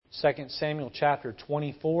2 Samuel chapter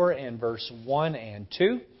 24 and verse 1 and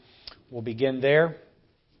 2. We'll begin there.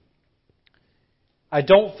 I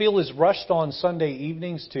don't feel as rushed on Sunday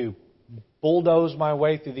evenings to bulldoze my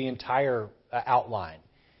way through the entire outline.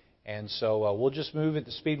 And so we'll just move at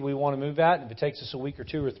the speed we want to move at. If it takes us a week or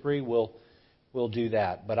two or three, we'll do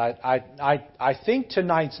that. But I think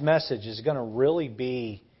tonight's message is going to really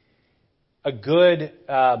be a good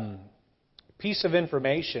piece of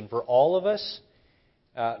information for all of us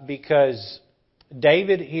because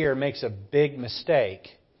David here makes a big mistake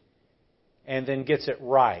and then gets it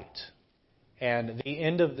right. And the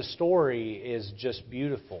end of the story is just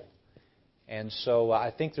beautiful. And so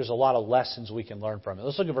I think there's a lot of lessons we can learn from it.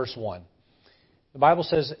 Let's look at verse 1. The Bible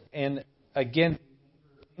says, "And again,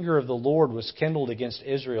 the anger of the Lord was kindled against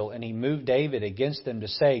Israel, and He moved David against them to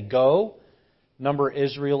say, 'Go, number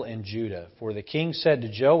Israel and Judah.' For the king said to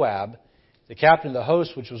Joab, the captain of the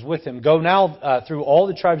host which was with him, 'Go now through all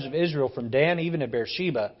the tribes of Israel, from Dan even to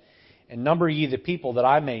Beersheba, and number ye the people, that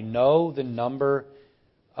I may know the number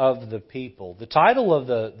of the people.'" The title of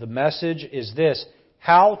the message is this: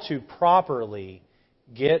 How to properly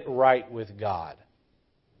get right with God.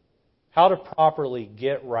 How to properly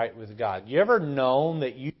get right with God. You ever known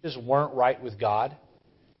that you just weren't right with God?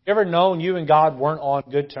 You ever known you and God weren't on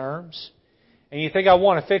good terms? And you think, I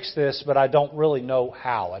want to fix this, but I don't really know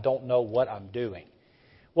how. I don't know what I'm doing.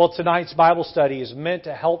 Well, tonight's Bible study is meant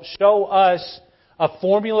to help show us a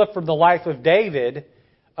formula from the life of David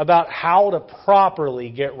about how to properly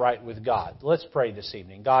get right with God. Let's pray this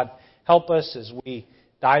evening. God, help us as we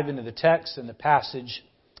dive into the text and the passage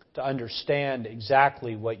to understand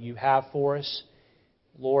exactly what You have for us.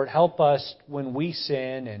 Lord, help us when we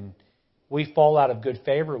sin and we fall out of good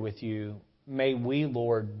favor with You. May we,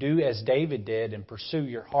 Lord, do as David did and pursue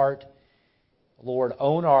Your heart. Lord,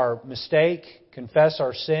 own our mistake, confess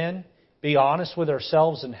our sin, be honest with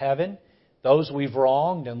ourselves in heaven, those we've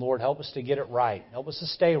wronged, and Lord, help us to get it right. Help us to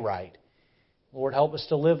stay right. Lord, help us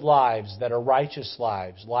to live lives that are righteous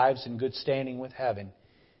lives, lives in good standing with heaven.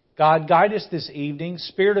 God, guide us this evening.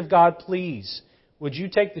 Spirit of God, please, would You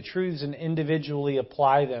take the truths and individually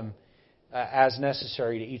apply them as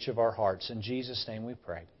necessary to each of our hearts. In Jesus' name we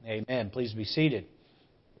pray. Amen. Please be seated.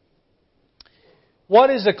 What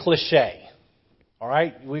is a cliche? All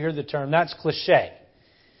right, we hear the term, that's cliche.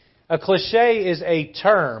 A cliche is a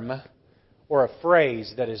term or a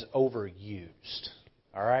phrase that is overused.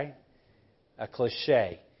 All right? A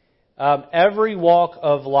cliche. Every walk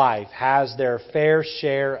of life has their fair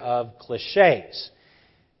share of cliches.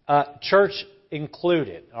 Church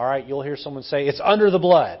included. All right, you'll hear someone say, "It's under the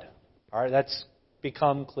blood." All right, that's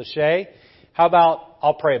become cliche. How about,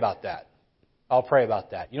 "I'll pray about that"? I'll pray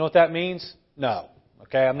about that. You know what that means? No.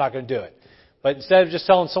 Okay, I'm not going to do it. But instead of just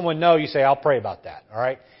telling someone no, you say, "I'll pray about that." All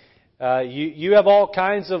right? You have all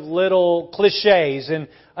kinds of little cliches. And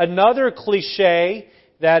another cliche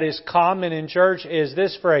that is common in church is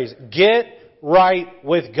this phrase: get right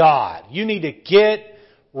with God. You need to get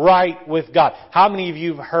right with God. How many of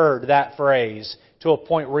you have heard that phrase to a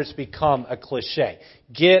point where it's become a cliche?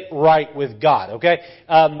 Get right with God, okay?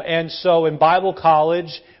 And so in Bible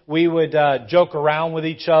college, we would joke around with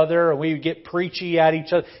each other, and we would get preachy at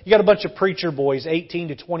each other. You got a bunch of preacher boys, 18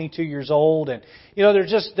 to 22 years old, and you know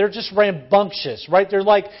they're just rambunctious, right? They're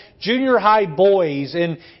like junior high boys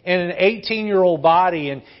in an 18-year-old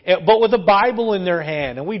body, but with a Bible in their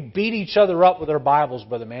hand, and we'd beat each other up with our Bibles,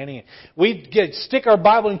 Brother Manny. We'd stick our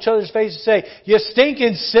Bible in each other's face and say, "You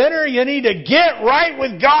stinking sinner, you need to get right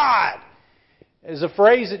with God." Is a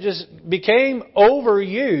phrase that just became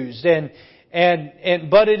overused,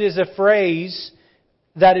 but it is a phrase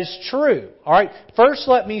that is true. All right. First,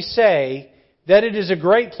 let me say that it is a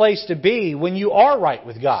great place to be when you are right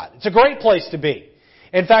with God. It's a great place to be.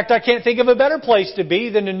 In fact, I can't think of a better place to be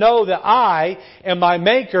than to know that I and my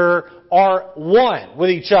Maker are one with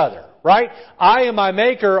each other. Right? I and my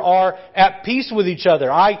Maker are at peace with each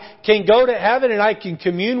other. I can go to heaven and I can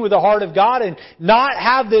commune with the heart of God and not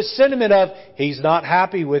have this sentiment of, He's not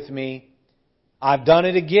happy with me. I've done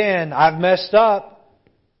it again. I've messed up.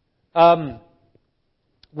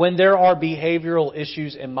 When there are behavioral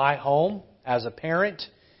issues in my home as a parent,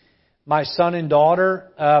 my son and daughter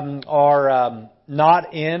are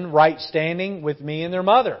not in right standing with me and their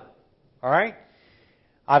mother. All right?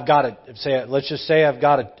 Let's just say I've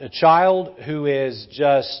got a child who is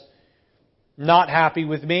just not happy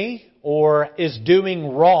with me or is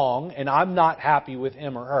doing wrong and I'm not happy with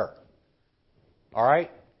him or her. All right?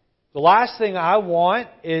 The last thing I want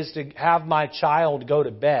is to have my child go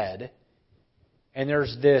to bed and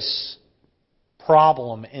there's this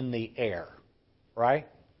problem in the air. Right?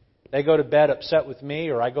 They go to bed upset with me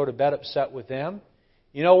or I go to bed upset with them.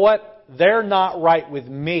 You know what? They're not right with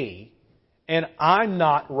me, and I'm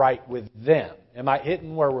not right with them. Am I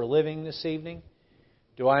hitting where we're living this evening?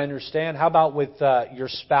 Do I understand? How about with your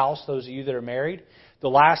spouse, those of you that are married? The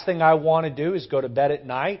last thing I want to do is go to bed at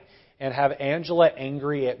night and have Angela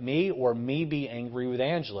angry at me or me be angry with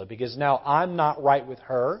Angela, because now I'm not right with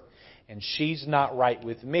her and she's not right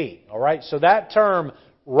with me. All right? So that term,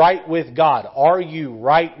 right with God. Are you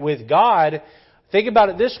right with God? Think about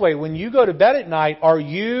it this way. When you go to bed at night, are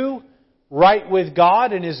you right with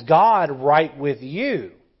God, and is God right with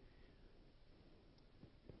you?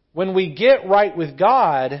 When we get right with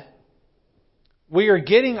God, we are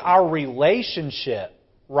getting our relationship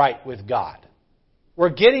right with God. We're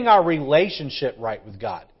getting our relationship right with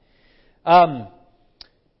God.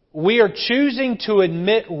 We are choosing to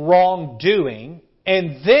admit wrongdoing,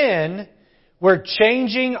 and then we're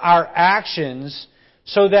changing our actions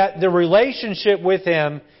so that the relationship with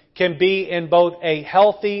Him can be in both a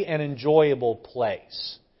healthy and enjoyable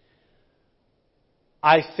place.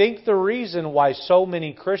 I think the reason why so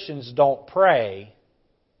many Christians don't pray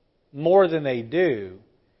more than they do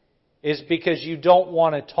is because you don't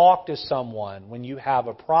want to talk to someone when you have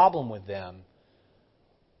a problem with them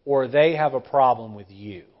or they have a problem with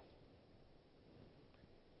you.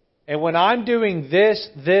 And when I'm doing this,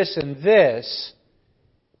 and this,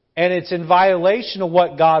 and it's in violation of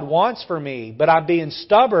what God wants for me, but I'm being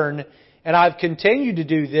stubborn and I've continued to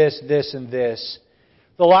do this, and this,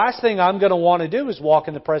 the last thing I'm going to want to do is walk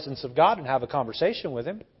in the presence of God and have a conversation with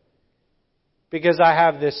Him. Because I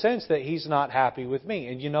have this sense that He's not happy with me.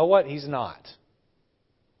 And you know what? He's not.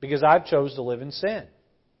 Because I've chose to live in sin.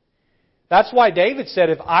 That's why David said,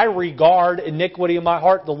 if I regard iniquity in my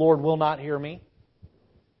heart, the Lord will not hear me.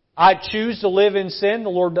 I choose to live in sin, the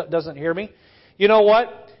Lord doesn't hear me. You know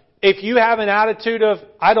what? If you have an attitude of,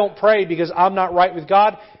 I don't pray because I'm not right with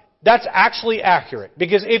God, that's actually accurate.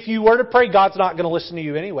 Because if you were to pray, God's not going to listen to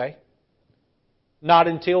you anyway. Not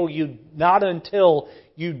until you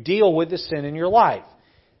deal with the sin in your life.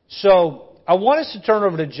 So, I want us to turn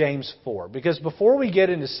over to James 4. Because before we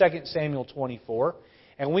get into 2 Samuel 24,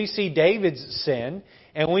 and we see David's sin,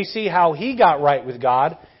 and we see how he got right with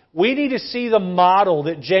God, we need to see the model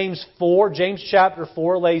that James chapter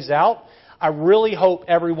 4 lays out. I really hope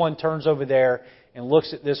everyone turns over there and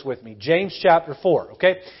looks at this with me. James chapter 4,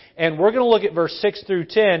 okay? And we're going to look at verse 6 through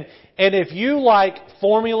 10. And if you like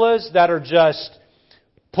formulas that are just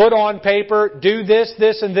put on paper, do this,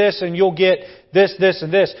 and this, and you'll get this,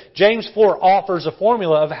 and this, James 4 offers a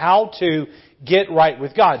formula of how to get right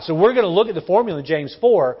with God. So we're going to look at the formula in James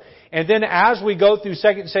 4, and then as we go through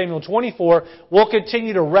 2 Samuel 24, we'll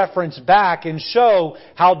continue to reference back and show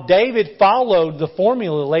how David followed the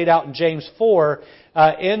formula laid out in James 4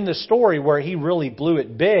 in the story where he really blew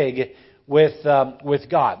it big with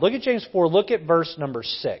God. Look at James 4. Look at verse number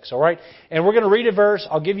 6. All right, and we're going to read a verse.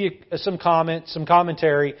 I'll give you some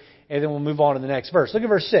commentary, and then we'll move on to the next verse. Look at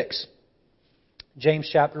verse 6. James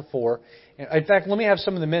chapter 4. In fact, let me have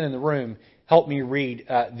some of the men in the room help me read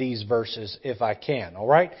these verses if I can. All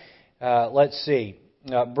right. Let's see.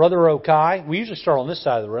 Brother Okai, we usually start on this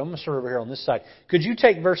side of the room. I'm going to start over here on this side. Could you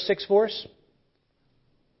take verse 6 for us?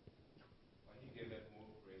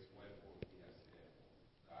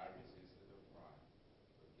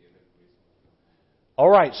 All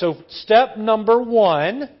right, so step number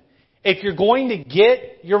 1, if you're going to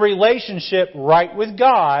get your relationship right with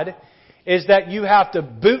God, is that you have to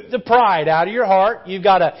boot the pride out of your heart. You've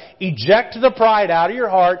got to eject the pride out of your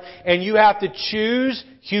heart, and you have to choose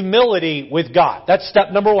humility with God. That's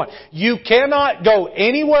step number 1. You cannot go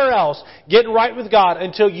anywhere else getting right with God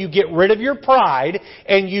until you get rid of your pride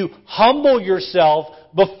and you humble yourself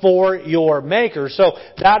before your Maker. So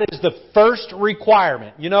that is the first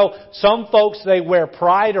requirement. You know, some folks, they wear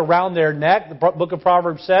pride around their neck. The book of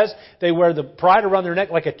Proverbs says they wear the pride around their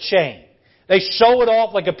neck like a chain. They show it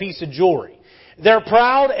off like a piece of jewelry. They're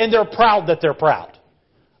proud, and they're proud that they're proud.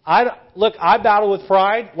 I battle with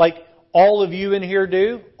pride like all of you in here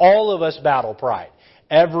do. All of us battle pride.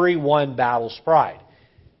 Everyone battles pride.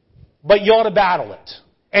 But you ought to battle it.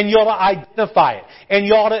 And you ought to identify it. And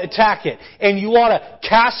you ought to attack it. And you ought to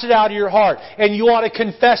cast it out of your heart. And you ought to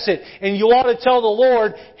confess it. And you ought to tell the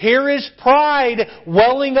Lord, here is pride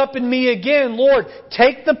welling up in me again. Lord,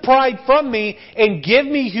 take the pride from me and give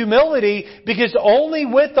me humility, because only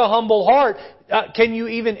with a humble heart can you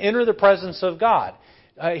even enter the presence of God.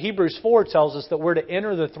 Hebrews 4 tells us that we're to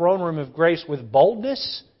enter the throne room of grace with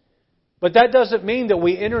boldness. But that doesn't mean that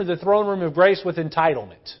we enter the throne room of grace with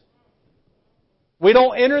entitlement. We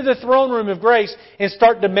don't enter the throne room of grace and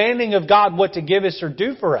start demanding of God what to give us or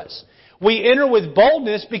do for us. We enter with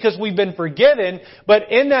boldness because we've been forgiven,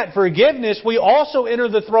 but in that forgiveness, we also enter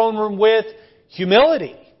the throne room with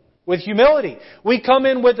humility. With humility. We come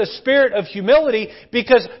in with a spirit of humility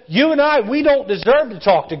because you and I, we don't deserve to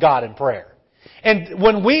talk to God in prayer. And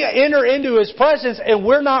when we enter into His presence and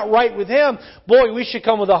we're not right with Him, boy, we should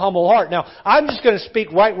come with a humble heart. Now, I'm just going to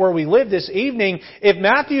speak right where we live this evening. If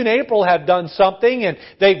Matthew and April have done something and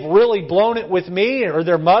they've really blown it with me or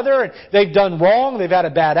their mother and they've done wrong, they've had a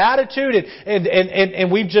bad attitude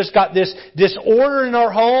and we've just got this disorder in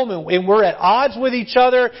our home and we're at odds with each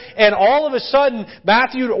other and all of a sudden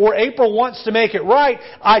Matthew or April wants to make it right,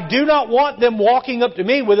 I do not want them walking up to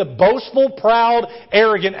me with a boastful, proud,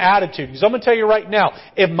 arrogant attitude. Because I'm going to tell you right now,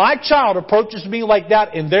 if my child approaches me like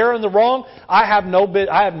that and they're in the wrong, I have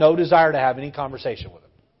no desire to have any conversation with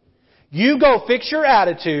them. You go fix your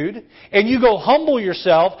attitude and you go humble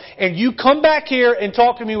yourself and you come back here and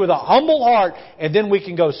talk to me with a humble heart and then we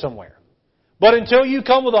can go somewhere. But until you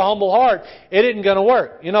come with a humble heart, it isn't going to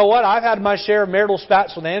work. You know what? I've had my share of marital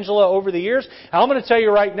spats with Angela over the years. And I'm going to tell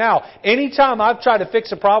you right now, anytime I've tried to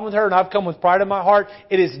fix a problem with her and I've come with pride in my heart,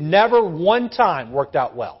 it has never one time worked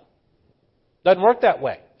out well. Doesn't work that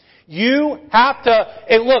way. You have to,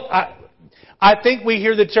 and look, I think we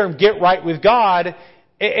hear the term get right with God,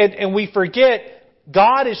 and we forget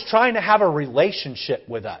God is trying to have a relationship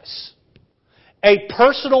with us. A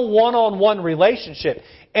personal one-on-one relationship.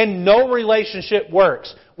 And no relationship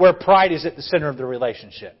works where pride is at the center of the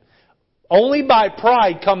relationship. Only by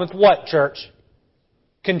pride cometh what, church?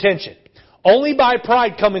 Contention. Only by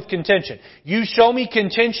pride cometh contention. You show me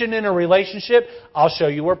contention in a relationship, I'll show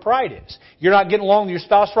you where pride is. You're not getting along with your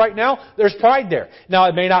spouse right now, there's pride there. Now,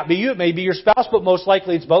 it may not be you, it may be your spouse, but most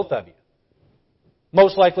likely it's both of you.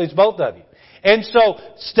 Most likely it's both of you. And so,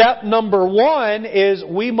 step number 1 is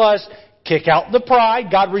we must kick out the pride.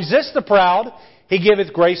 God resists the proud. He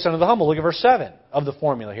giveth grace unto the humble. Look at verse 7 of the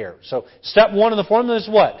formula here. So, step 1 of the formula is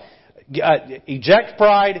what? Eject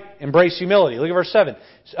pride, embrace humility. Look at verse 7.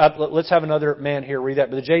 Let's have another man here read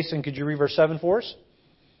that. But Jason, could you read verse 7 for us?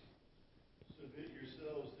 Submit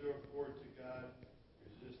yourselves therefore to God,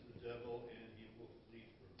 resist the devil, and he will flee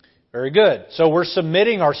from you. Very good. So we're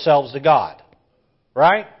submitting ourselves to God.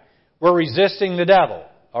 Right? We're resisting the devil.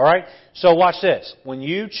 Alright? So watch this. When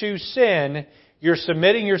you choose sin, you're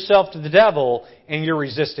submitting yourself to the devil and you're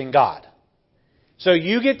resisting God. So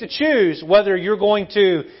you get to choose whether you're going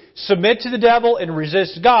to submit to the devil and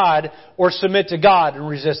resist God or submit to God and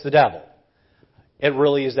resist the devil. It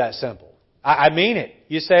really is that simple. I mean it.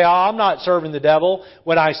 You say, I'm not serving the devil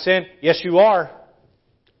when I sin. Yes, you are.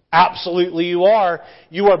 Absolutely you are.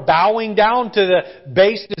 You are bowing down to the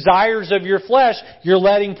base desires of your flesh. You're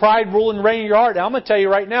letting pride rule and reign in your heart. Now, I'm going to tell you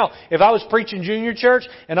right now, if I was preaching junior church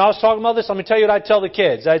and I was talking about this, I'm going to tell you what I'd tell the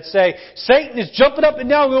kids. I'd say, Satan is jumping up and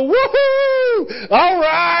down and go, woohoo!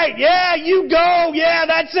 Alright, yeah, you go, yeah,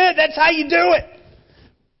 that's it, that's how you do it.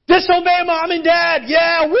 Disobey mom and dad,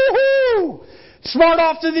 yeah, woohoo! Smart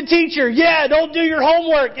off to the teacher, yeah, don't do your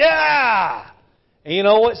homework, yeah! And you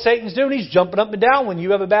know what Satan's doing? He's jumping up and down when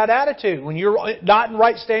you have a bad attitude. When you're not in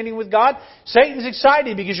right standing with God, Satan's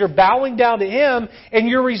excited because you're bowing down to him and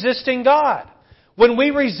you're resisting God. When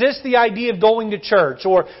we resist the idea of going to church,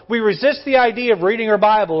 or we resist the idea of reading our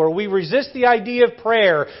Bible, or we resist the idea of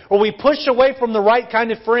prayer, or we push away from the right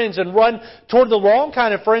kind of friends and run toward the wrong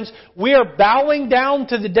kind of friends, we are bowing down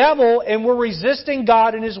to the devil and we're resisting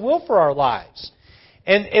God and His will for our lives.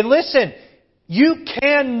 And listen, you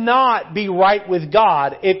cannot be right with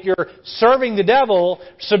God if you're serving the devil,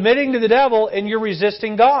 submitting to the devil, and you're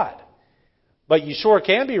resisting God. But you sure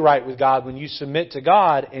can be right with God when you submit to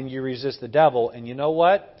God and you resist the devil. And you know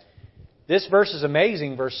what? This verse is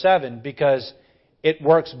amazing, verse 7, because it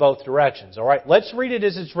works both directions. All right, let's read it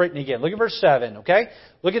as it's written again. Look at verse 7, okay?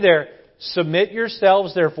 Look at there. Submit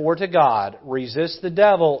yourselves therefore to God. Resist the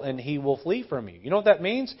devil and he will flee from you. You know what that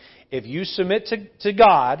means? If you submit to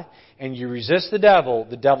God and you resist the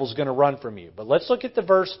devil's going to run from you. But let's look at the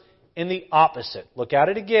verse in the opposite. Look at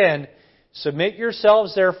it again. Submit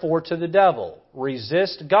yourselves therefore to the devil.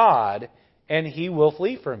 Resist God and he will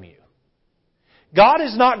flee from you. God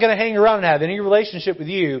is not going to hang around and have any relationship with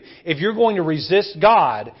you if you're going to resist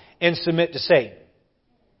God and submit to Satan.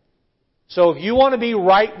 So if you want to be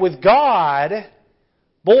right with God,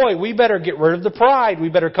 boy, we better get rid of the pride. We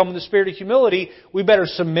better come with the spirit of humility. We better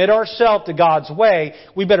submit ourselves to God's way.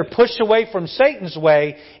 We better push away from Satan's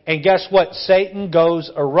way. And guess what? Satan goes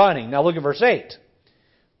a-running. Now look at verse 8.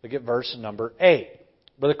 Look at verse number 8.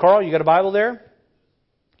 Brother Carl, you got a Bible there?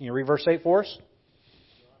 Can you read verse 8 for us?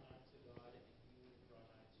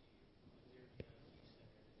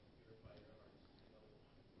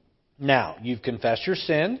 Now, you've confessed your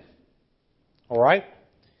sin. All right?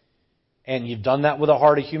 And you've done that with a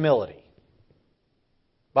heart of humility.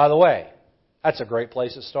 By the way, that's a great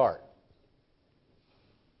place to start.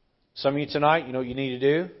 Some of you tonight, you know what you need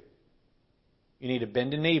to do? You need to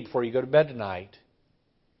bend a knee before you go to bed tonight.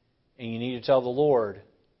 And you need to tell the Lord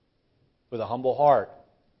with a humble heart,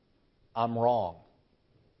 I'm wrong.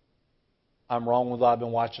 I'm wrong with what I've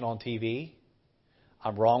been watching on TV.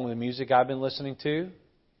 I'm wrong with the music I've been listening to.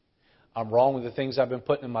 I'm wrong with the things I've been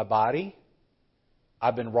putting in my body.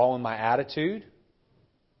 I've been wrong with my attitude.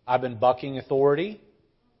 I've been bucking authority.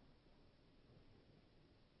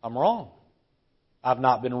 I'm wrong. I've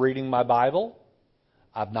not been reading my Bible.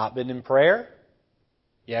 I've not been in prayer.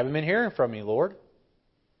 You haven't been hearing from me, Lord.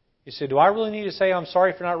 You say, do I really need to say I'm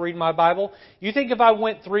sorry for not reading my Bible? You think if I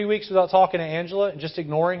went 3 weeks without talking to Angela and just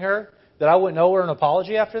ignoring her, that I wouldn't owe her an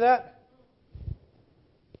apology after that?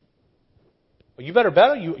 Well, you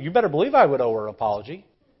better believe I would owe her an apology.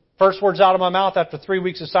 First words out of my mouth after 3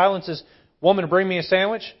 weeks of silence is, woman, bring me a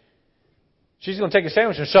sandwich. She's going to take a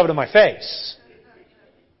sandwich and shove it in my face.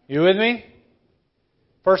 You with me?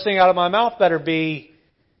 First thing out of my mouth better be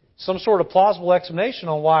some sort of plausible explanation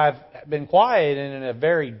on why I've been quiet and in a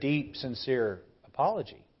very deep, sincere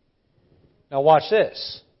apology. Now watch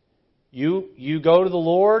this. You go to the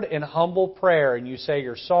Lord in humble prayer and you say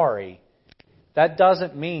you're sorry. That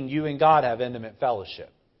doesn't mean you and God have intimate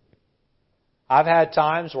fellowship. I've had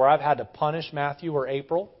times where I've had to punish Matthew or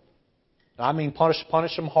April. I mean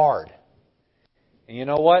punish them hard. And you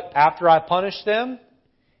know what? After I punish them,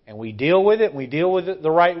 and we deal with it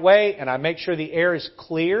the right way, and I make sure the air is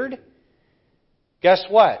cleared, guess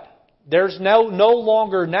what? There's no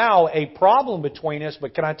longer now a problem between us,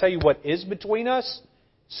 but can I tell you what is between us?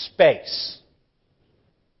 Space.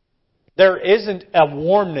 There isn't a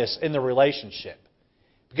warmness in the relationship.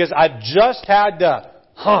 Because I've just had to,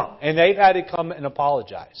 and they've had to come and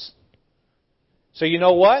apologize. So you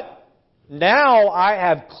know what? Now I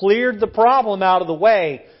have cleared the problem out of the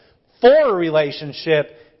way for a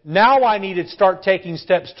relationship. Now I need to start taking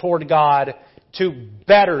steps toward God to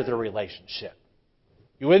better the relationship.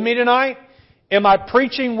 You with me tonight? Am I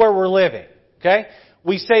preaching where we're living? Okay?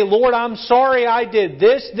 We say, Lord, I'm sorry I did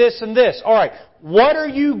this, this, and this. All right. What are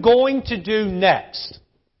you going to do next?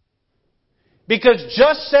 Because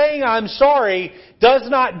just saying I'm sorry does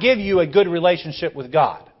not give you a good relationship with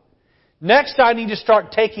God. Next, I need to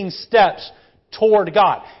start taking steps toward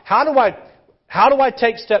God. How do I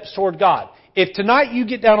take steps toward God? If tonight you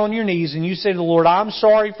get down on your knees and you say to the Lord, I'm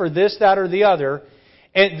sorry for this, that, or the other,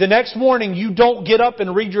 and the next morning you don't get up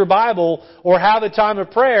and read your Bible or have a time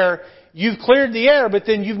of prayer, you've cleared the air, but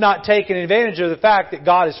then you've not taken advantage of the fact that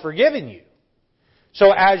God has forgiven you.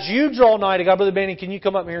 So as you draw nigh to God, Brother Benny, can you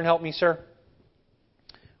come up here and help me, sir?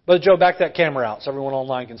 Brother Joe, back that camera out so everyone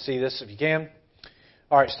online can see this if you can.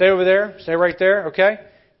 All right, stay over there. Stay right there, okay?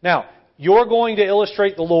 Now, you're going to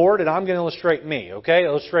illustrate the Lord, and I'm going to illustrate me, okay?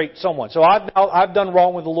 Illustrate someone. So I've done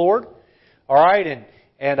wrong with the Lord, all right?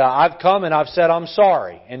 And I've come and I've said I'm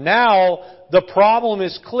sorry. And now the problem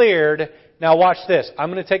is cleared. Now watch this.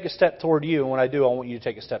 I'm going to take a step toward you, and when I do, I want you to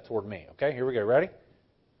take a step toward me. Okay, here we go. Ready?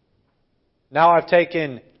 Now I've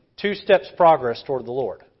taken 2 steps progress toward the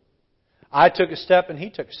Lord. I took a step and He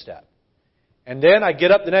took a step. And then I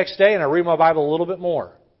get up the next day and I read my Bible a little bit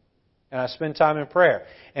more. And I spend time in prayer.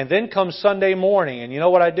 And then comes Sunday morning, and you know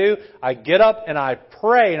what I do? I get up and I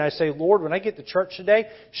pray and I say, Lord, when I get to church today,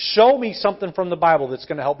 show me something from the Bible that's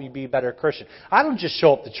going to help me be a better Christian. I don't just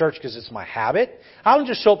show up to church because it's my habit. I don't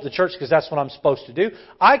just show up to church because that's what I'm supposed to do.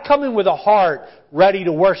 I come in with a heart ready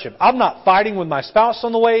to worship. I'm not fighting with my spouse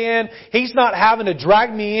on the way in. He's not having to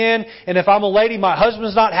drag me in. And if I'm a lady, my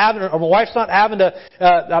husband's not having, or my wife's not having to,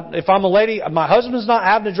 if I'm a lady, my husband's not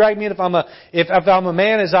having to drag me in. If I'm a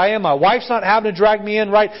man as I am, my wife's not having to drag me in,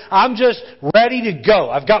 right? I'm just ready to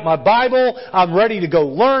go. I've got my Bible. I'm ready to go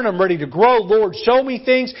learn. I'm ready to grow. Lord, show me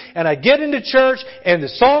things. And I get into church and the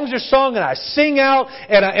songs are sung and I sing out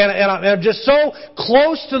and I'm just so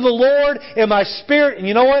close to the Lord in my spirit. And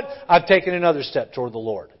you know what? I've taken another step toward the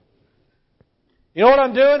Lord. You know what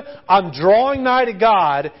I'm doing? I'm drawing nigh to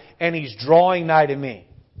God and He's drawing nigh to me.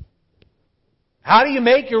 How do you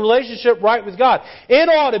make your relationship right with God? It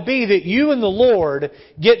ought to be that you and the Lord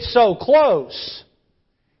get so close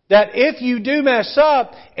that if you do mess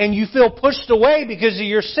up and you feel pushed away because of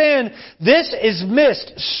your sin, this is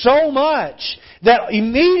missed so much that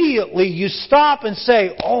immediately you stop and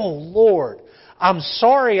say, oh Lord, I'm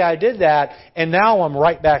sorry I did that, and now I'm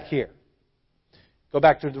right back here. Go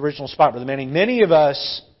back to the original spot, Brother Manning. Many of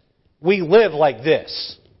us, we live like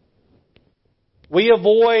this. We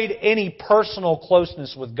avoid any personal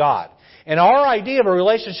closeness with God. And our idea of a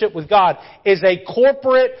relationship with God is a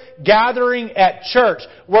corporate gathering at church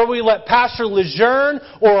where we let Pastor Lejeune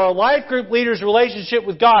or our life group leader's relationship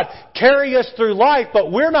with God carry us through life,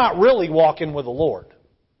 but we're not really walking with the Lord.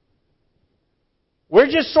 We're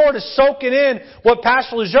just sort of soaking in what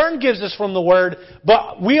Pastor Lejeune gives us from the Word,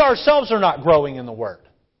 but we ourselves are not growing in the Word.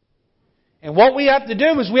 And what we have to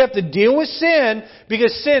do is we have to deal with sin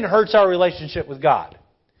because sin hurts our relationship with God.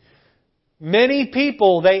 Many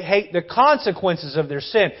people, they hate the consequences of their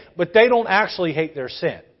sin, but they don't actually hate their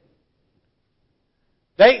sin.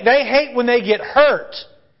 They hate when they get hurt,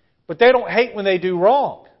 but they don't hate when they do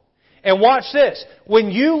wrong. And watch this. When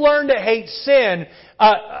you learn to hate sin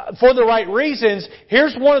for the right reasons,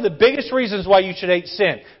 here's one of the biggest reasons why you should hate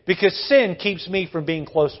sin. Because sin keeps me from being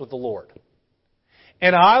close with the Lord.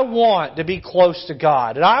 And I want to be close to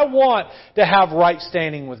God. And I want to have right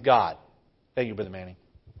standing with God. Thank you, Brother Manning.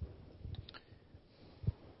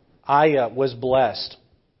 I was blessed.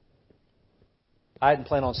 I hadn't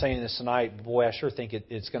planned on saying this tonight, but boy, I sure think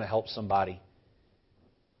it's going to help somebody.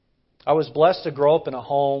 I was blessed to grow up in a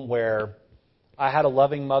home where I had a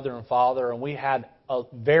loving mother and father, and we had a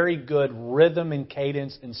very good rhythm and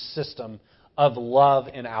cadence and system of love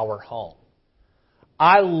in our home.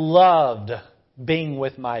 I loved being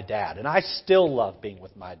with my dad, and I still love being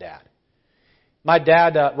with my dad. My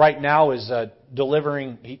dad right now is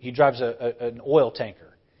delivering, he drives an oil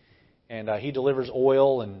tanker, and he delivers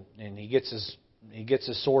oil, and he gets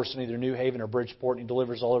his source in either New Haven or Bridgeport, and he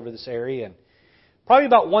delivers all over this area. And probably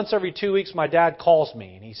about once every 2 weeks, my dad calls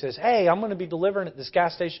me and he says, "Hey, I'm going to be delivering at this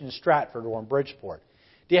gas station in Stratford or in Bridgeport.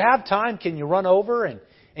 Do you have time? Can you run over and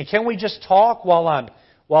can we just talk while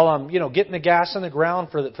I'm getting the gas in the ground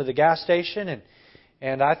for the gas station?"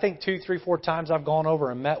 And I think 2, 3, 4 times I've gone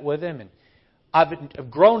over and met with him, and I've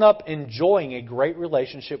grown up enjoying a great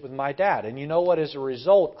relationship with my dad. And you know what? As a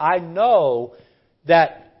result, I know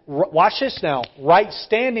that, watch this now, right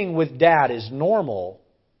standing with Dad is normal.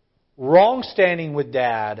 Wrong standing with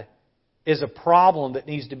Dad is a problem that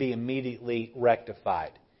needs to be immediately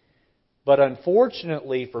rectified. But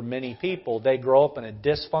unfortunately for many people, they grow up in a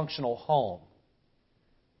dysfunctional home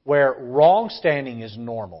where wrong standing is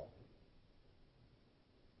normal.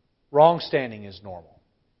 Wrong standing is normal.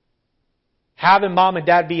 Having mom and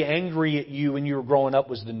dad be angry at you when you were growing up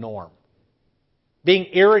was the norm. Being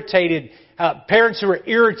irritated, parents who were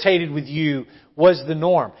irritated with you was the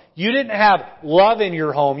norm. You didn't have love in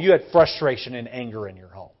your home. You had frustration and anger in your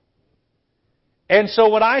home. And so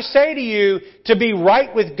when I say to you to be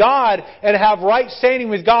right with God and have right standing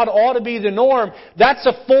with God ought to be the norm, that's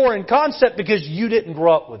a foreign concept because you didn't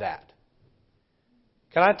grow up with that.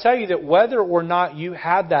 Can I tell you that whether or not you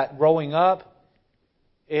had that growing up,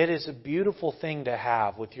 it is a beautiful thing to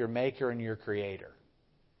have with your Maker and your Creator.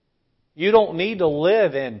 You don't need to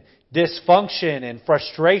live in dysfunction and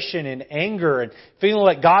frustration and anger and feeling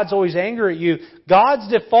like God's always angry at you. God's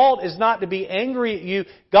default is not to be angry at you.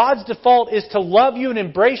 God's default is to love you and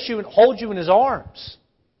embrace you and hold you in His arms.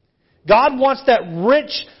 God wants that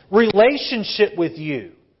rich relationship with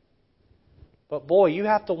you. But boy, you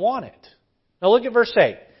have to want it. Now look at verse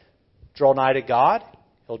 8. Draw nigh to God,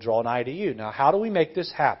 He'll draw nigh to you. Now how do we make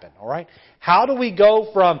this happen? All right? How do we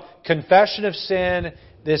go from confession of sin,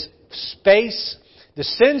 this space, the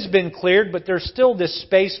sin's been cleared, but there's still this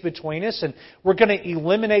space between us, and we're going to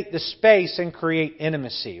eliminate the space and create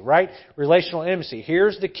intimacy, right? Relational intimacy.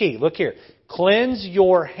 Here's the key. Look here. Cleanse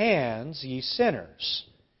your hands, ye sinners.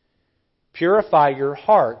 Purify your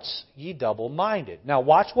hearts, ye double-minded. Now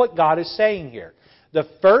watch what God is saying here. The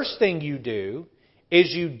first thing you do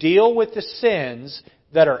is you deal with the sins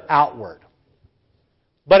that are outward.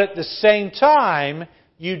 But at the same time,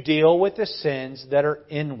 you deal with the sins that are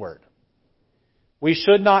inward. We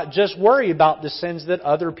should not just worry about the sins that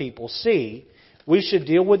other people see. We should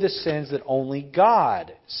deal with the sins that only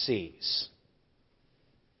God sees.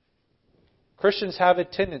 Christians have a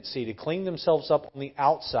tendency to clean themselves up on the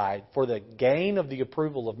outside for the gain of the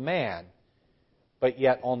approval of man, but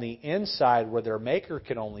yet on the inside, where their Maker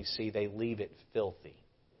can only see, they leave it filthy.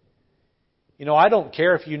 You know, I don't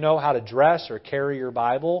care if you know how to dress or carry your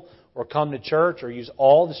Bible or come to church or use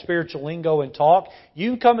all the spiritual lingo and talk.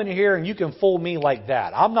 You can come in here and you can fool me like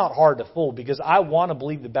that. I'm not hard to fool because I want to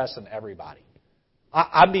believe the best in everybody.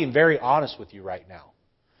 I'm being very honest with you right now.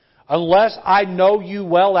 Unless I know you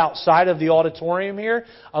well outside of the auditorium here,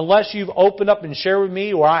 unless you've opened up and shared with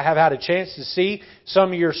me or I have had a chance to see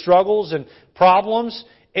some of your struggles and problems,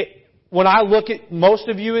 when I look at most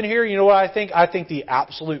of you in here, you know what I think? I think the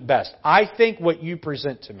absolute best. I think what you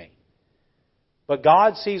present to me. But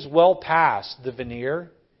God sees well past the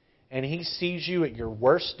veneer, and He sees you at your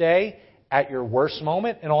worst day at your worst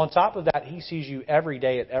moment. And on top of that, He sees you every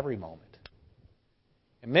day at every moment.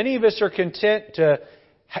 And many of us are content to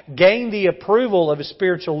gain the approval of a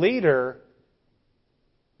spiritual leader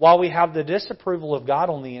while we have the disapproval of God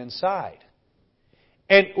on the inside.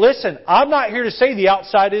 And listen, I'm not here to say the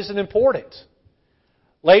outside isn't important.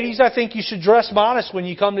 Ladies, I think you should dress modest when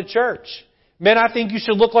you come to church. Men, I think you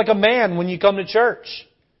should look like a man when you come to church.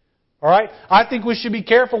 All right? I think we should be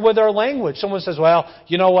careful with our language. Someone says, well,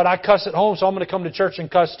 you know what, I cuss at home, so I'm going to come to church and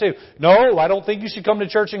cuss too. No, I don't think you should come to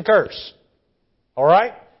church and curse. All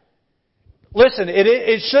right? Listen,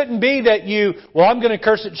 it shouldn't be that I'm going to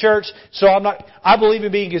curse at church, so I believe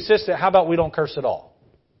in being consistent. How about we don't curse at all?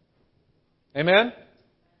 Amen?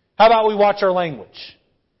 How about we watch our language?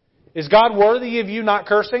 Is God worthy of you not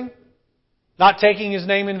cursing? Not taking His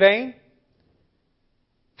name in vain?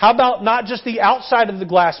 How about not just the outside of the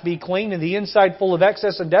glass be clean and the inside full of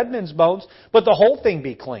excess and dead men's bones, but the whole thing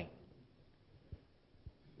be clean?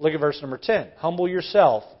 Look at verse number 10. Humble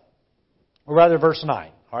yourself. Or rather, verse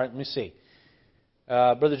 9. All right, let me see.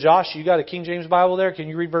 Brother Josh, you got a King James Bible there? Can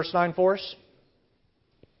you read verse 9 for us?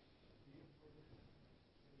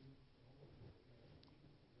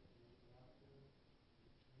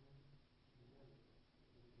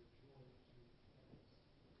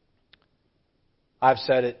 I've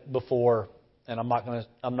said it before, and I'm not going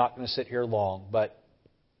to sit here long, but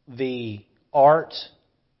the art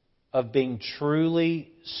of being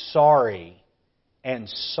truly sorry and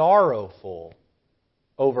sorrowful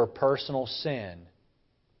over personal sin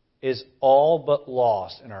is all but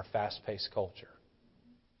lost in our fast-paced culture.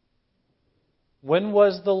 When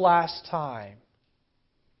was the last time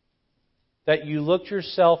that you looked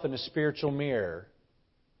yourself in a spiritual mirror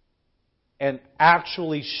and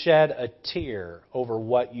actually shed a tear over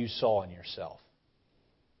what you saw in yourself?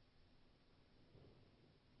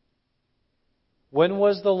 When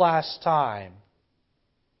was the last time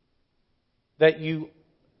that you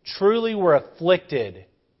truly were afflicted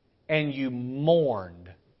and you mourned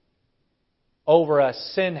over a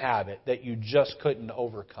sin habit that you just couldn't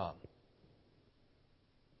overcome?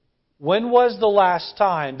 When was the last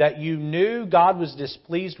time that you knew God was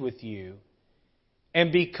displeased with you,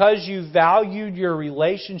 and because you valued your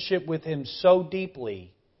relationship with Him so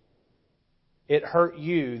deeply, it hurt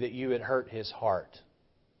you that you had hurt His heart?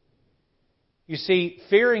 You see,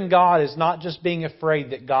 fearing God is not just being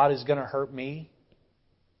afraid that God is going to hurt me.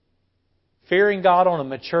 Fearing God on a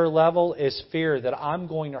mature level is fear that I'm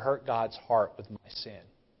going to hurt God's heart with my sin.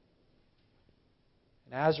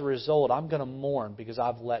 And as a result, I'm going to mourn because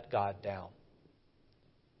I've let God down.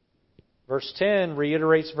 Verse 10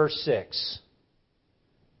 reiterates verse 6.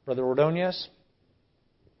 Brother Ordonez?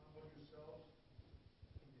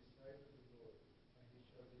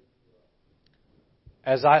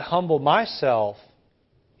 As I humble myself,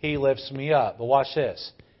 He lifts me up. But watch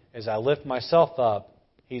this. As I lift myself up,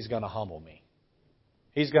 He's going to humble me.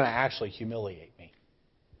 He's going to actually humiliate me.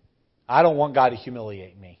 I don't want God to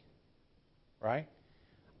humiliate me. Right?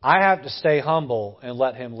 I have to stay humble and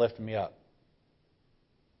let Him lift me up.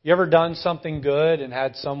 You ever done something good and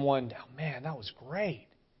had someone, oh man, that was great.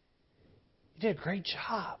 You did a great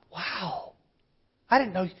job. Wow. I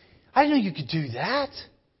didn't know you could do that.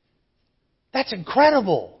 That's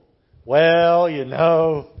incredible. Well, I've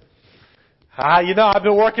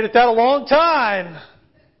been working at that a long time.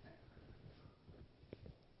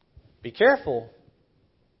 Be careful.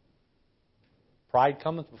 Pride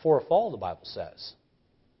cometh before a fall, the Bible says.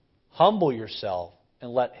 Humble yourself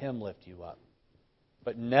and let Him lift you up.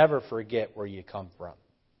 But never forget where you come from.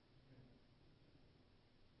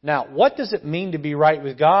 Now, what does it mean to be right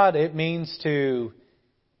with God? It means to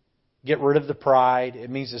get rid of the pride. It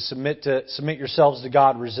means to submit yourselves to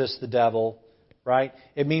God, resist the devil. Right?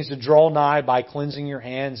 It means to draw nigh by cleansing your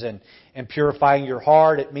hands and purifying your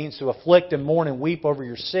heart. It means to afflict and mourn and weep over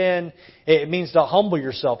your sin. It means to humble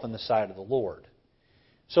yourself in the sight of the Lord.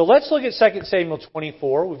 So let's look at 2 Samuel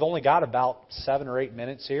 24. We've only got about 7 or 8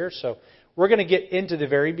 minutes here. So we're going to get into the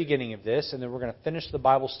very beginning of this, and then we're going to finish the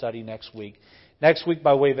Bible study next week. Next week,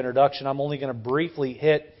 by way of introduction, I'm only going to briefly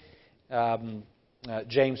hit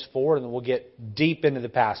James 4, and then we'll get deep into the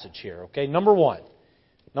passage here. Okay,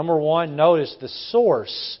 Number one, notice the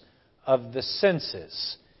source of the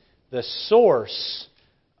senses. The source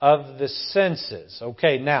of the senses.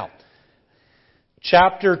 Okay, now,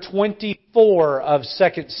 chapter 24 of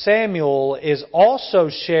 2 Samuel is also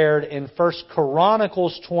shared in 1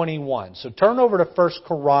 Chronicles 21. So turn over to 1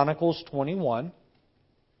 Chronicles 21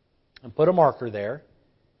 and put a marker there.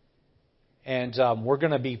 And we're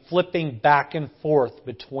going to be flipping back and forth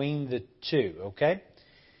between the two, okay?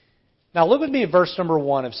 Now look with me at verse number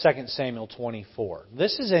 1 of 2 Samuel 24.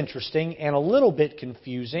 This is interesting and a little bit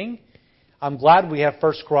confusing. I'm glad we have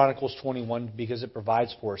 1 Chronicles 21 because it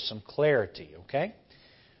provides for us some clarity, okay?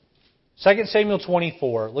 2 Samuel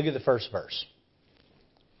 24, look at the first verse.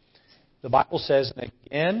 The Bible says, "And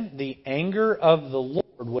again the anger of the Lord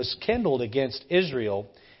was kindled against Israel,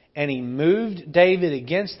 and He moved David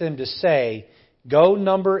against them to say, Go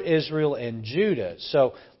number Israel and Judah."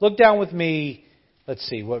 So look down with me, let's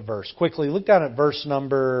see, what verse? Quickly, look down at verse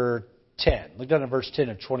number 10. Look down at verse 10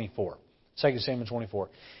 of 24. 2 Samuel 24.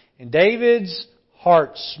 "And David's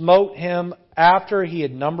heart smote him after he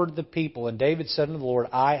had numbered the people. And David said unto the Lord,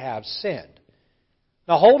 I have sinned."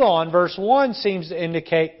 Now hold on, verse 1 seems to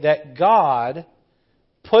indicate that God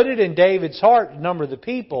put it in David's heart to number the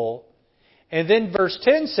people. And then verse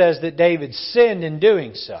 10 says that David sinned in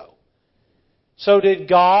doing so. So did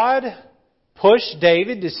God push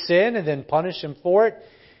David to sin and then punish him for it?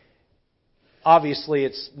 Obviously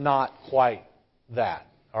it's not quite that.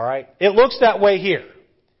 All right? It looks that way here.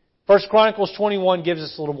 1 Chronicles 21 gives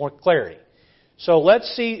us a little more clarity. So let's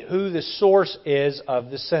see who the source is of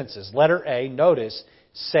the census. Letter A, notice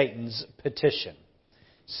Satan's petition.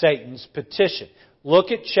 Satan's petition.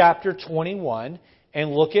 Look at chapter 21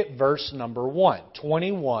 and look at verse number 1.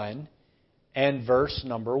 21 and verse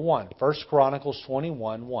number 1. 1 Chronicles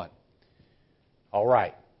 21, 1. All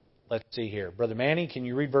right. Let's see here. Brother Manny, can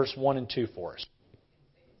you read verse 1 and 2 for us?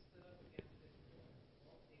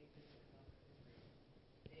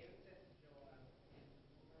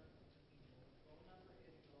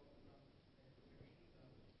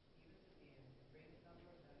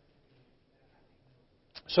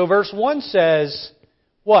 So verse 1 says,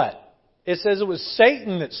 what? It says it was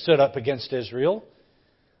Satan that stood up against Israel.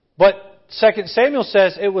 But 2 Samuel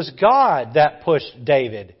says it was God that pushed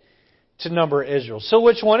David to number Israel. So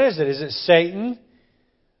which one is it? Is it Satan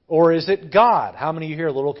or is it God? How many of you here are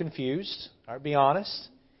a little confused? All right, be honest.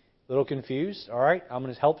 A little confused? All right, I'm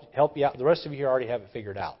going to help you out. The rest of you here already have it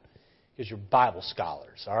figured out because you're Bible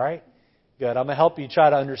scholars. All right? Good. I'm going to help you try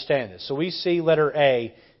to understand this. So we see letter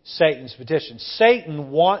A, Satan's petition. Satan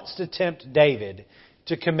wants to tempt David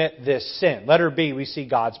to commit this sin. Letter B, we see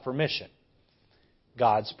God's permission.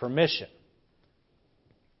 God's permission.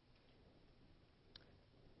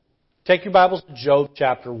 Take your Bibles to Job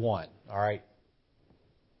chapter 1. All right?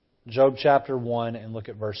 Job chapter 1 and look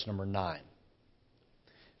at verse number 9.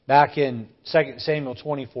 Back in 2 Samuel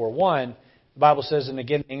 24, 1, the Bible says, "And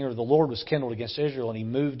again the anger of the Lord was kindled against Israel, and He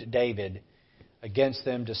moved David against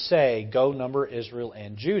them to say, Go number Israel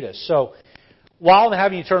and Judah." So, while I'm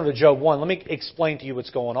having you turn to Job 1, let me explain to you what's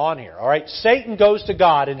going on here. All right? Satan goes to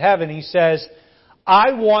God in heaven. He says,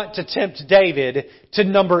 I want to tempt David to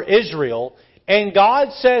number Israel. And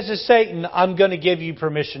God says to Satan, I'm going to give you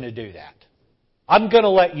permission to do that. I'm going to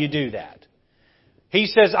let you do that. He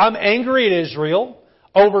says, I'm angry at Israel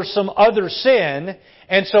over some other sin,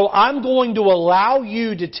 and so I'm going to allow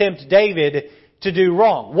you to tempt David to do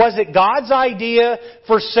wrong. Was it God's idea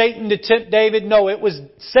for Satan to tempt David? No, it was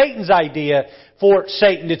Satan's idea for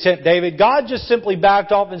Satan to tempt David. God just simply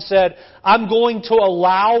backed off and said, I'm going to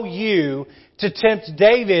allow you to tempt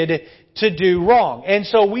David to do wrong. And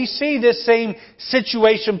so we see this same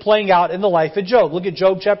situation playing out in the life of Job. Look at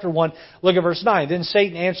Job chapter 1, look at verse 9. "Then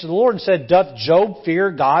Satan answered the Lord and said, Doth Job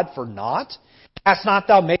fear God for naught? Hast not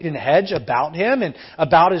thou made an hedge about him and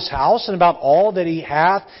about his house and about all that he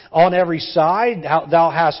hath on every side? Thou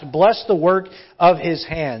hast blessed the work of his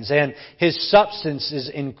hands, and his substance is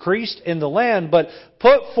increased in the land. But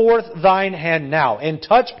put forth thine hand now, and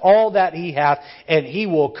touch all that he hath, and he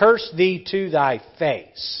will curse thee to thy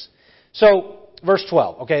face." So, verse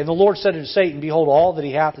 12. Okay, "And the Lord said unto Satan, Behold, all that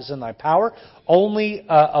he hath is in thy power. Only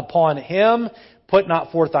upon him put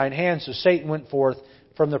not forth thine hand." So Satan went forth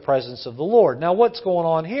from the presence of the Lord. Now what's going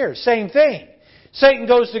on here? Same thing. Satan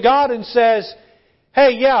goes to God and says,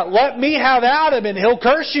 hey, yeah, let me have Adam and he'll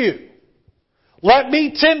curse you. Let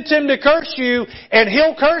me tempt him to curse you and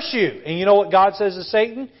he'll curse you. And you know what God says to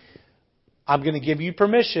Satan? I'm going to give you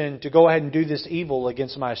permission to go ahead and do this evil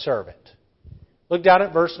against my servant. Look down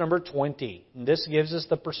at verse number 20. And this gives us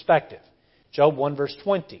the perspective. Job 1 verse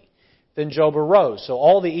 20. "Then Job arose." So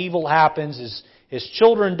all the evil happens. His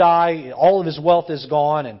children die. All of his wealth is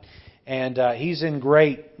gone. And he's in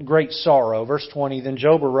great sorrow. Verse 20. "Then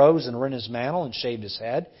Job arose and rent his mantle and shaved his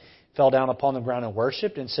head. Fell down upon the ground and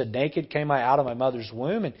worshipped. And said, Naked came I out of my mother's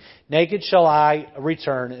womb. And naked shall I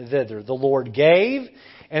return thither. The Lord gave,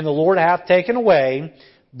 and the Lord hath taken away.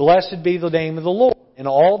 Blessed be the name of the Lord. In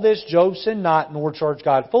all this Job sinned not, nor charged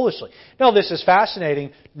God foolishly." Now this is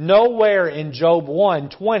fascinating. Nowhere in Job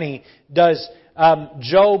 1:20 does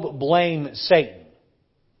Job blame Satan.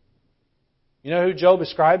 You know who Job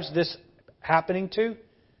ascribes this happening to?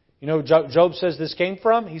 You know who Job says this came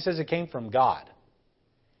from? He says it came from God.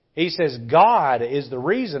 He says, God is the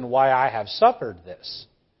reason why I have suffered this.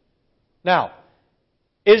 Now,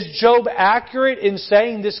 is Job accurate in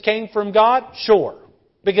saying this came from God? Sure,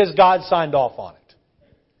 because God signed off on it.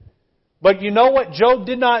 But you know what Job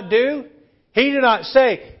did not do? He did not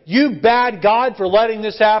say, you bad God for letting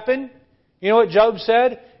this happen. You know what Job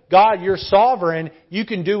said? God, you're sovereign. You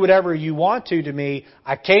can do whatever you want to me.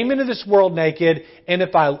 I came into this world naked, and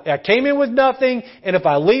if I came in with nothing, and if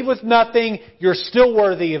I leave with nothing, you're still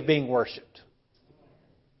worthy of being worshipped.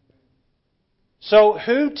 So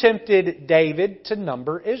who tempted David to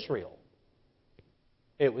number Israel?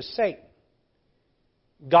 It was Satan.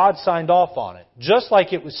 God signed off on it. Just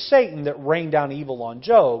like it was Satan that rained down evil on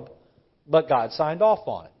Job, but God signed off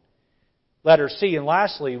on it. Letter C, and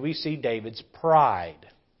lastly, we see David's pride.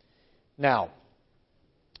 Now,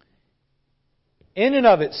 in and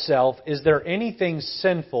of itself, is there anything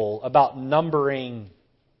sinful about numbering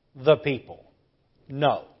the people?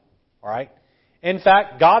 No. All right? In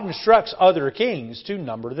fact, God instructs other kings to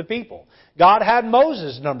number the people. God had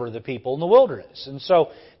Moses number the people in the wilderness. And so,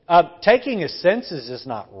 taking a census is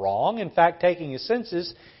not wrong. In fact, taking a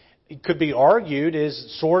census, it could be argued,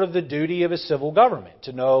 is sort of the duty of a civil government,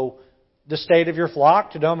 to know the state of your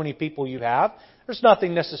flock, to know how many people you have. There's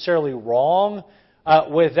nothing necessarily wrong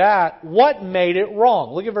with that. What made it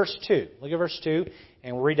wrong? Look at verse 2. Look at verse 2,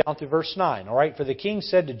 and we'll read down through verse 9. All right? For the king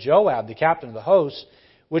said to Joab, the captain of the host,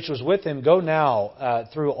 which was with him, go now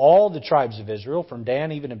through all the tribes of Israel, from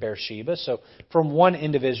Dan even to Beersheba, so from one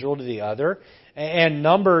end of Israel to the other, and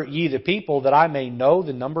number ye the people, that I may know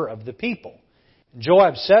the number of the people. And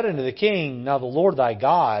Joab said unto the king, now the Lord thy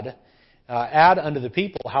God add unto the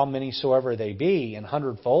people how many soever they be, an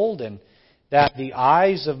hundredfold, and that the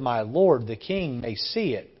eyes of my Lord the king may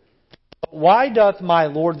see it. But why doth my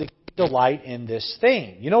Lord the king delight in this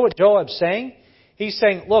thing? You know what Joab's saying? He's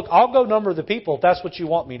saying, look, I'll go number the people if that's what you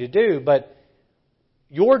want me to do, but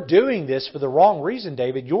you're doing this for the wrong reason,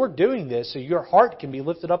 David. You're doing this so your heart can be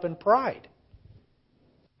lifted up in pride.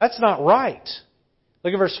 That's not right.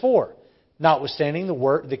 Look at verse 4. Notwithstanding,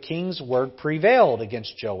 the king's word prevailed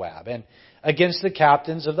against Joab and against the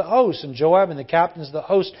captains of the host. And Joab and the captains of the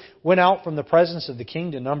host went out from the presence of the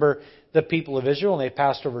king to number the people of Israel. And they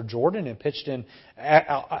passed over Jordan and pitched in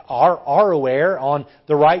Aroer on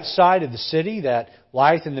the right side of the city that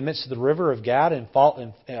lieth in the midst of the river of Gad and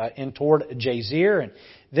in toward Jazer. And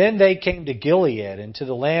then they came to Gilead and to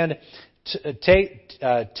the land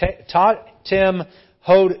Tim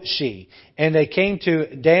Hodshi, and they came to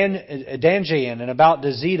Danjain and about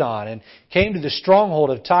Zidon, and came to the stronghold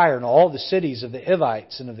of Tyre and all the cities of the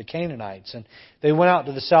Hivites and of the Canaanites. And they went out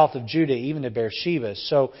to the south of Judah, even to Beersheba.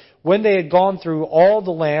 So when they had gone through all the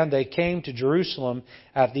land, they came to Jerusalem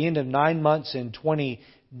at the end of 9 months and 20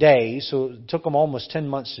 days. So it took them almost 10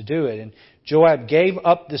 months to do it. And Joab gave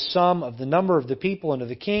up the sum of the number of the people unto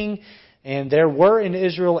the king. And there were in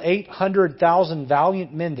Israel 800,000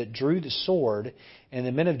 valiant men that drew the sword, and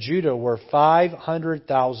the men of Judah were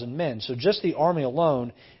 500,000 men. So just the army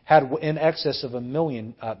alone had in excess of 1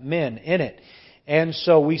 million men in it. And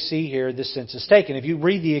so we see here the census taken. If you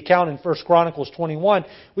read the account in 1 Chronicles 21,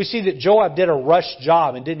 we see that Joab did a rush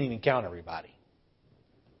job and didn't even count everybody.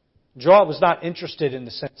 Joab was not interested in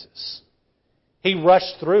the census. He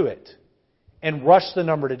rushed through it and rushed the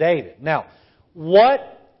number to David. Now,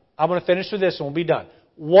 I'm going to finish with this and we'll be done.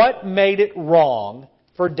 What made it wrong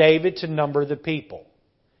for David to number the people?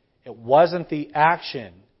 It wasn't the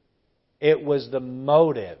action. It was the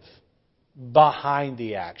motive behind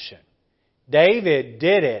the action. David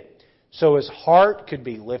did it so his heart could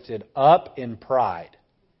be lifted up in pride.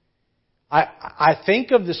 I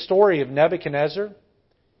think of the story of Nebuchadnezzar.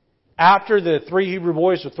 After the 3 Hebrew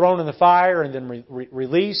boys were thrown in the fire and then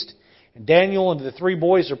released, and Daniel and the 3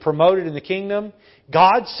 boys are promoted in the kingdom,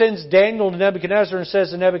 God sends Daniel to Nebuchadnezzar and says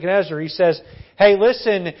to Nebuchadnezzar, he says, hey,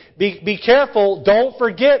 listen, be careful. Don't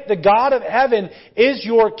forget the God of heaven is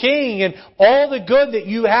your king, and all the good that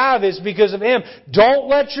you have is because of Him. Don't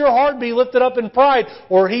let your heart be lifted up in pride,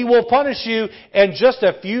 or He will punish you. And just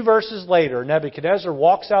a few verses later, Nebuchadnezzar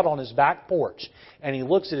walks out on his back porch, and he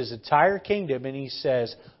looks at his entire kingdom, and he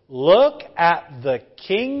says, look at the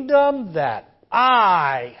kingdom that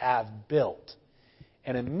I have built.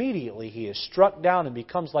 And immediately he is struck down and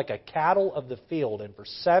becomes like a cattle of the field. And for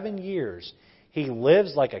 7 years, he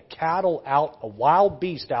lives like a wild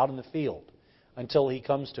beast out in the field until he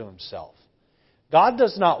comes to himself. God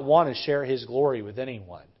does not want to share His glory with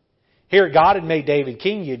anyone. Here, God had made David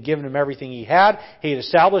king. He had given him everything he had. He had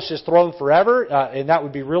established his throne forever, and that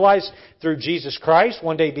would be realized through Jesus Christ,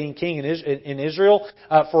 one day being king in Israel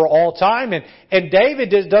for all time. And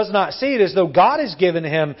David does not see it as though God has given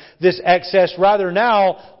him this excess. Rather,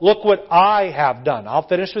 now, look what I have done. I'll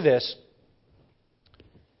finish with this.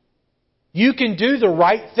 You can do the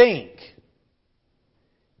right thing.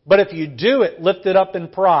 But if you do it lifted up in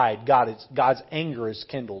pride, God's anger is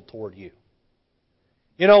kindled toward you.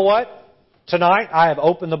 You know what? Tonight I have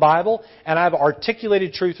opened the Bible and I have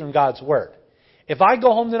articulated truth from God's Word. If I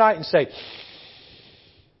go home tonight and say,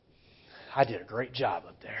 I did a great job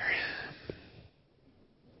up there,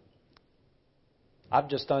 I've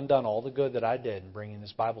just undone all the good that I did in bringing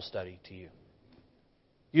this Bible study to you.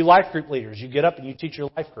 You life group leaders, you get up and you teach your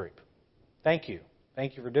life group. Thank you.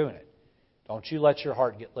 Thank you for doing it. Don't you let your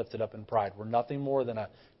heart get lifted up in pride. We're nothing more than a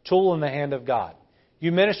tool in the hand of God.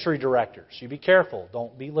 You ministry directors, you be careful.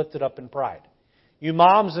 Don't be lifted up in pride. You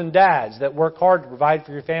moms and dads that work hard to provide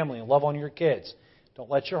for your family and love on your kids, don't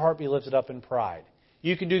let your heart be lifted up in pride.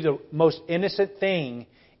 You can do the most innocent thing,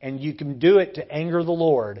 and you can do it to anger the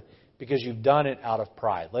Lord because you've done it out of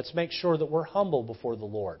pride. Let's make sure that we're humble before the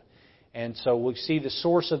Lord. And so we'll see the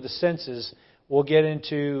source of the senses. We'll get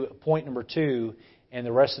into point number 2 and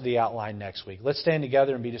the rest of the outline next week. Let's stand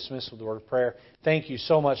together and be dismissed with the word of prayer. Thank you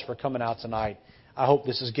so much for coming out tonight. I hope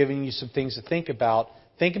this is giving you some things to think about.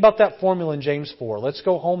 Think about that formula in James 4. Let's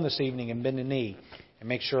go home this evening and bend a knee and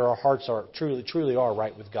make sure our hearts are truly are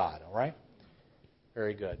right with God. All right?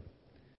 Very good.